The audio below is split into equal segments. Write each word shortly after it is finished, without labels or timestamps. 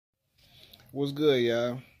What's good,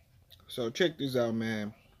 y'all? So check this out,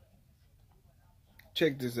 man.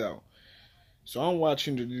 Check this out. So I'm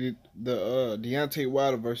watching the Deontay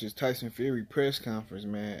Wilder versus Tyson Fury press conference,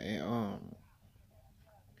 man, and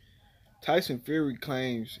Tyson Fury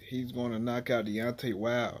claims he's going to knock out Deontay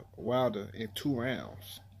Wilder in 2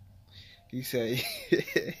 rounds. He say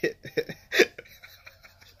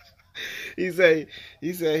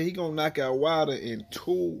he gonna knock out Wilder in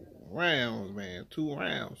 2 rounds, man. 2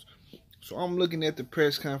 rounds. So I'm looking at the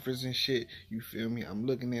press conference and shit. You feel me? I'm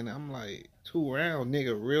looking at it. I'm like, 2 rounds,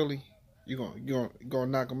 nigga. Really? You gonna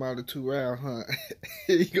knock him out in 2 rounds, huh?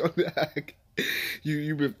 you gonna knock?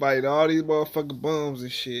 You been fighting all these motherfucking bums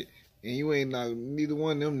and shit, and you ain't knocked neither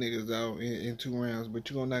one of them niggas out in 2 rounds. But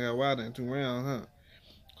you gonna knock out Wilder in 2 rounds, huh?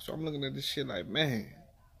 So I'm looking at this shit like, man,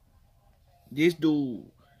 this dude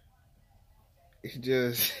is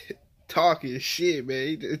just talking shit, man.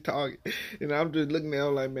 He just talking, and I'm just looking at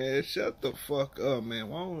him like, man, shut the fuck up, man.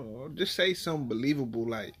 Why don't just say something believable?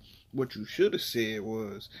 Like what you should have said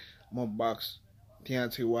was, I'm gonna box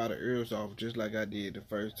Deontay Wilder ears off just like I did the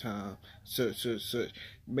first time. Such.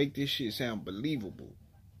 Make this shit sound believable.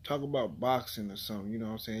 Talk about boxing or something. You know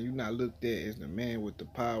what I'm saying? You're not looked at as the man with the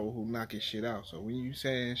power who knock his shit out. So when you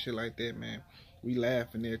saying shit like that, man, we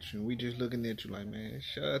laughing at you and we just looking at you like, man,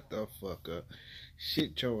 shut the fuck up.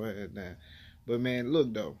 Shit your ass down. But man,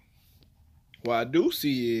 look though. What I do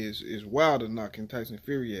see is Wilder knocking Tyson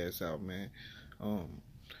Fury ass out, man.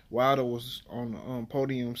 Wilder was on the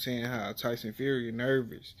podium saying how Tyson Fury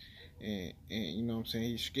nervous, and you know what I'm saying,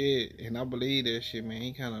 he's scared, and I believe that shit, man.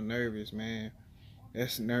 He kind of nervous, man.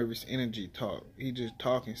 That's nervous energy talk. He just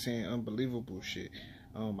talking, saying unbelievable shit.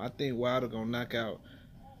 I think Wilder gonna knock out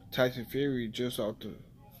Tyson Fury just off the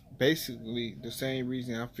basically the same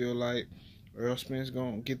reason I feel like Earl Spence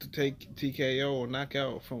gonna get to take TKO or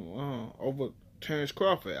knockout from over Terrence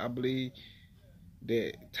Crawford. I believe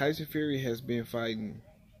that Tyson Fury has been fighting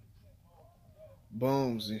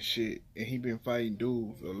bums and shit, and he been fighting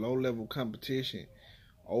dudes, a low level competition,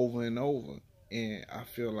 over and over, and I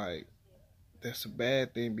feel like that's a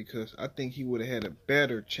bad thing because I think he would have had a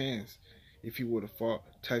better chance if he would have fought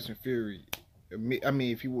Tyson Fury. I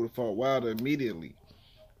mean, if he would have fought Wilder immediately,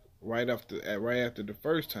 right after the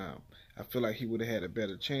first time, I feel like he would have had a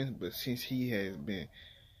better chance. But since he has been,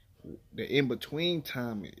 the in between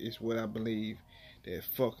time is what I believe that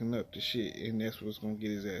fucking up the shit, and that's what's gonna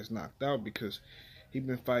get his ass knocked out because he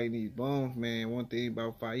been fighting these bums, man. One thing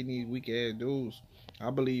about fighting these weak ass dudes,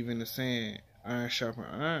 I believe in the saying iron sharpen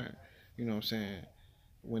iron. You know what I'm saying?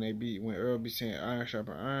 When Earl be saying iron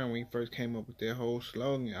sharpen iron, when he first came up with that whole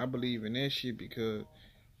slogan, I believe in that shit because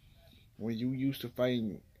when you used to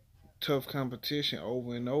fighting tough competition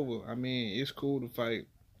over and over, I mean, it's cool to fight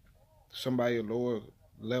somebody lower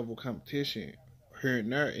level competition here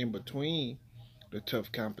and there in between the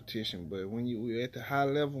tough competition, but when you at the high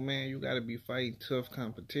level, man, you gotta be fighting tough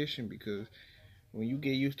competition because when you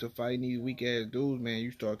get used to fighting these weak ass dudes, man,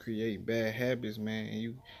 you start creating bad habits, man, and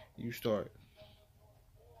you start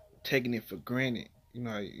taking it for granted. You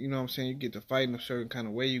know what I'm saying? You get to fighting a certain kind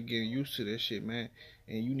of way, you get used to that shit, man.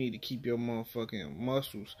 And you need to keep your motherfucking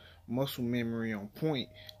muscle memory on point.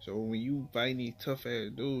 So when you fight these tough ass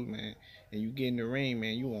dudes, man, and you get in the ring,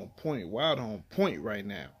 man, you on point. Wilder on point right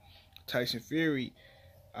now. Tyson Fury,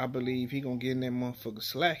 I believe he gonna get in that motherfucker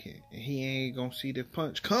slacking, and he ain't gonna see the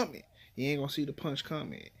punch coming. He ain't gonna see the punch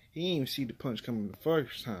coming. He ain't even see the punch coming the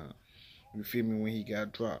first time. You feel me? When he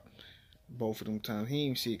got dropped, both of them times, he ain't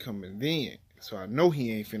even see it coming then. So I know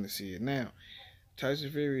he ain't finna see it now.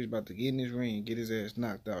 Tyson Fury is about to get in this ring and get his ass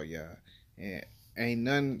knocked out, y'all. And ain't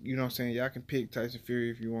nothing, you know what I'm saying? Y'all can pick Tyson Fury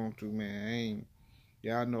if you want to, man.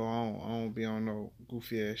 Y'all know I don't be on no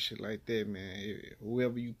goofy ass shit like that, man.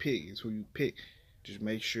 Whoever you pick is who you pick. Just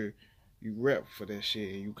make sure you rep for that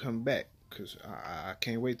shit and you come back. Because I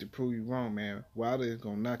can't wait to prove you wrong, man. Wilder is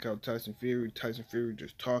going to knock out Tyson Fury. Tyson Fury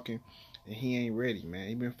just talking, and he ain't ready, man.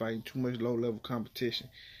 He been fighting too much low-level competition,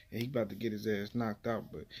 and he about to get his ass knocked out.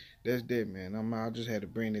 But that's that, man. I just had to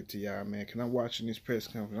bring it to y'all, man. Because I'm watching this press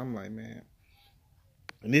conference. I'm like, man.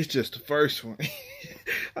 And it's just the first one.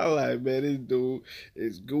 I'm like, man, this dude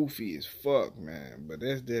is goofy as fuck, man. But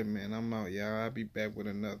that's that, man. I'm out, y'all. I'll be back with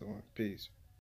another one. Peace.